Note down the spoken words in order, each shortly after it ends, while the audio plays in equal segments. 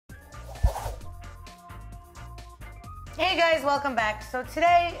Hey guys, welcome back. So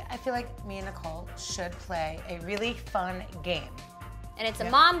today, I feel like me and Nicole should play a really fun game. And it's a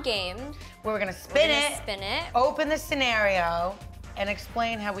mom game. Where we're gonna spin it, open the scenario, and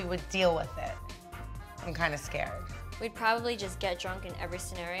explain how we would deal with it. I'm kind of scared. We'd probably just get drunk in every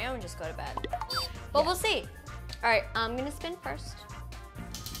scenario and just go to bed. But we'll see. All right, I'm gonna spin first.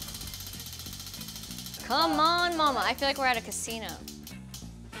 Come on, mama. I feel like we're at a casino.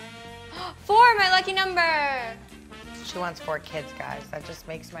 4, my lucky number. She wants 4 kids, guys. That just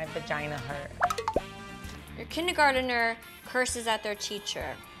makes my vagina hurt. Your kindergartner curses at their teacher.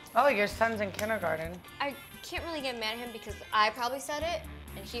 Oh, your son's in kindergarten. I can't really get mad at him because I probably said it,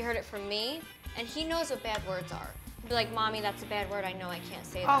 and he heard it from me, and he knows what bad words are. He'd be like, Mommy, that's a bad word. I know I can't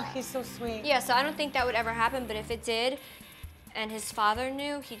say that. Oh, he's so sweet. Yeah, so I don't think that would ever happen, but if it did, and his father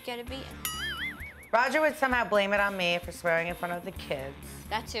knew, he'd get a beating. Roger would somehow blame it on me for swearing in front of the kids.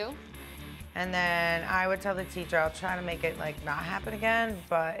 That too. And then I would tell the teacher, I'll try to make it like not happen again,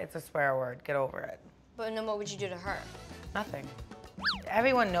 but it's a swear word, get over it. But then what would you do to her? Nothing.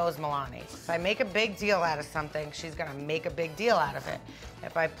 Everyone knows Milani. If I make a big deal out of something, she's gonna make a big deal out of it.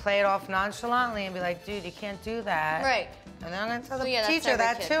 If I play it off nonchalantly and be like, dude, you can't do that. Right. And then I'm gonna tell the teacher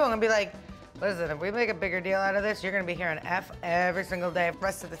that too. I'm gonna be like, listen, if we make a bigger deal out of this, you're gonna be hearing F every single day the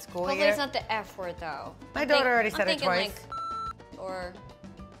rest of the school year. Hopefully it's not the F word though. My daughter already said it twice. Like, or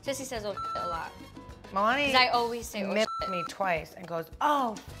Sissy says oh a lot. Milani I always say oh missed me twice and goes,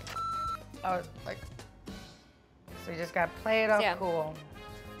 oh. I was like, so you just gotta play it off cool.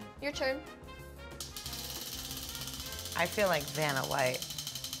 Your turn. I feel like Vanna White.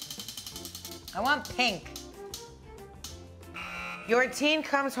 I want pink. Your teen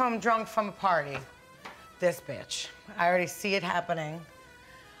comes home drunk from a party. This bitch. I already see it happening.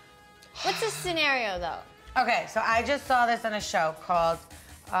 What's the scenario though? Okay, so I just saw this on a show called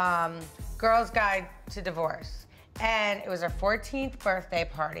Girls Guide to Divorce. And it was her 14th birthday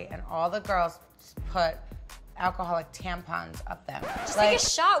party, and all the girls put alcoholic tampons up them. Just like, take a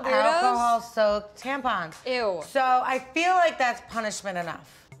shot, weirdos. Alcohol-soaked tampons. Ew. So I feel like that's punishment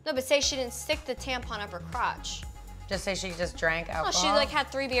enough. No, but say she didn't stick the tampon up her crotch. Just say she just drank alcohol? No, she like had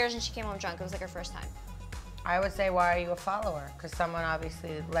 3 beers and she came home drunk. It was like her first time. I would say, why are you a follower? Because someone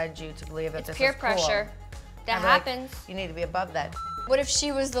obviously led you to believe that this is cool. It's peer pressure. That happens. Like, you need to be above that. What if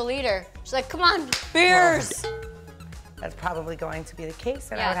she was the leader? She's like, come on, beers. That's probably going to be the case,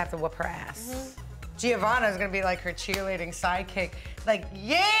 and I would have to whoop her ass. Giovanna's gonna be like her cheerleading sidekick. Like,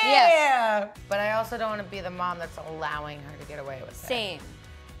 yeah! Yes. But I also don't want to be the mom that's allowing her to get away with it. Same.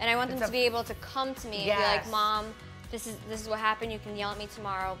 And I want them to be able to come to me and be like, Mom, this is what happened. You can yell at me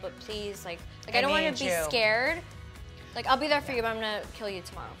tomorrow, but please, like I don't want to be scared. Like, I'll be there for you, but I'm gonna kill you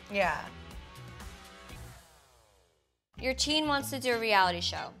tomorrow. Yeah. Your teen wants to do a reality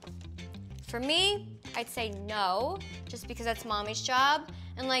show. For me, I'd say no, just because that's mommy's job.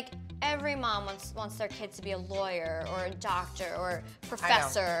 And like, every mom wants their kids to be a lawyer or a doctor or a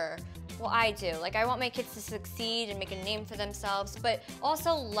professor. Well, I do. Like, I want my kids to succeed and make a name for themselves, but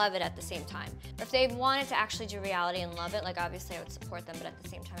also love it at the same time. If they wanted to actually do reality and love it, like, obviously I would support them, but at the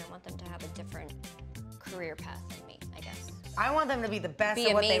same time, I want them to have a different career path than me, I guess. I want them to be the best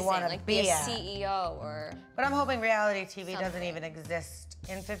at what they want to be a CEO or But I'm hoping reality TV doesn't even exist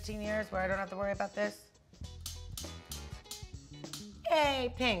in 15 years where I don't have to worry about this.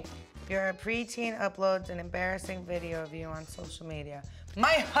 Yay, pink. Your preteen uploads an embarrassing video of you on social media.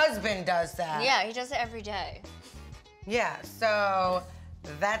 My husband does that. Yeah, he does it every day. Yeah, so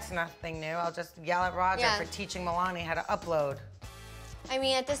that's nothing new. I'll just yell at Roger for teaching Milani how to upload. I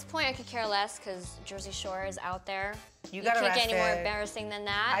mean, at this point, I could care less because Jersey Shore is out there. You can't get any more embarrassing than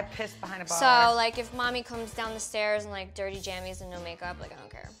that. I pissed behind a bar. So, like, if mommy comes down the stairs in, like, dirty jammies and no makeup, like, I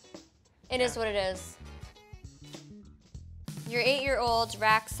don't care. It is what it is. Your 8-year-old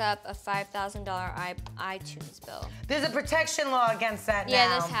racks up a $5,000 iTunes bill. There's a protection law against that now.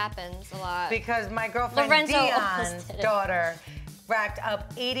 Yeah, this happens a lot. Because my girlfriend Dion's daughter racked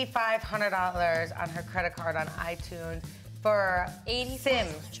up $8,500 on her credit card on iTunes for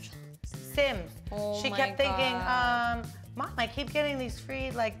Sims. Oh she kept thinking, Mom, I keep getting these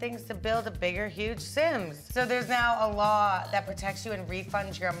free things to build a bigger, huge Sims. So there's now a law that protects you and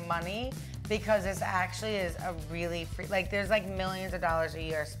refunds your money because this actually is a really free, there's millions of dollars a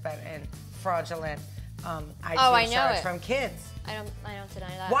year spent in fraudulent iTunes search from kids. I don't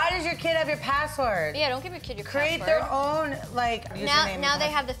deny that. Why does your kid have your password? Yeah, don't give your kid your password. Create their own username. Now they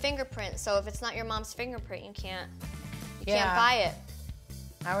have the fingerprint, so if it's not your mom's fingerprint, you can't buy it.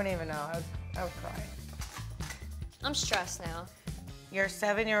 I wouldn't even know. I would cry. I'm stressed now. Your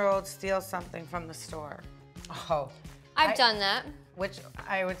 7-year-old steals something from the store. Oh. I've done that. which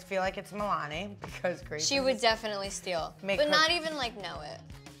I would feel like it's Milani because Grace. She would definitely steal, but not even like know it.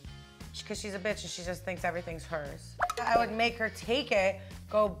 Because she's a bitch and she just thinks everything's hers. I would make her take it,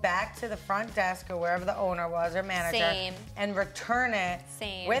 go back to the front desk or wherever the owner was or manager, and return it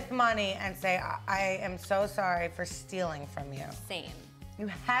with money and say, I am so sorry for stealing from you. You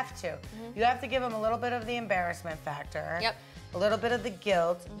have to. You have to give them a little bit of the embarrassment factor. Yep. A little bit of the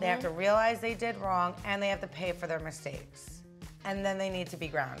guilt. They have to realize they did wrong and they have to pay for their mistakes. And then they need to be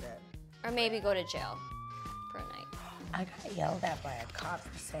grounded. Or maybe go to jail for a night. I got yelled at by a cop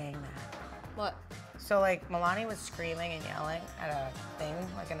for saying that. What? So like Milani was screaming and yelling at a thing,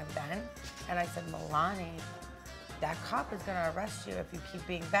 like an event. And I said, Milani, that cop is gonna arrest you if you keep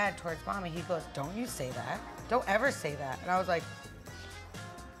being bad towards mommy. He goes, don't you say that. Don't ever say that. And I was like,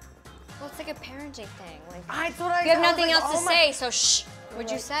 well, it's like a parenting thing. Like, that's what I you have nothing else to say, so shh. What'd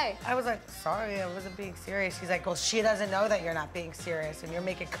you say? I was like, sorry, I wasn't being serious. He's like, well, she doesn't know that you're not being serious and you're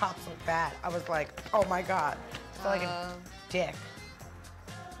making cops look bad. I was like, oh my God. I feel like a dick.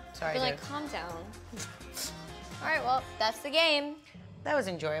 Sorry, dude. Like, calm down. All right, well, that's the game. That was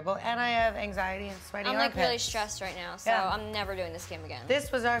enjoyable, and I have anxiety and sweaty armpits. I'm like really stressed right now, so I'm never doing this game again.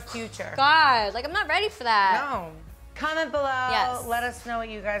 This was our future. God, like I'm not ready for that. No. Comment below. Yes. Let us know what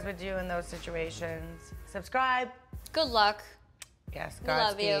you guys would do in those situations. Subscribe. Good luck. Yes,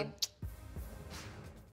 Godspeed. We love you.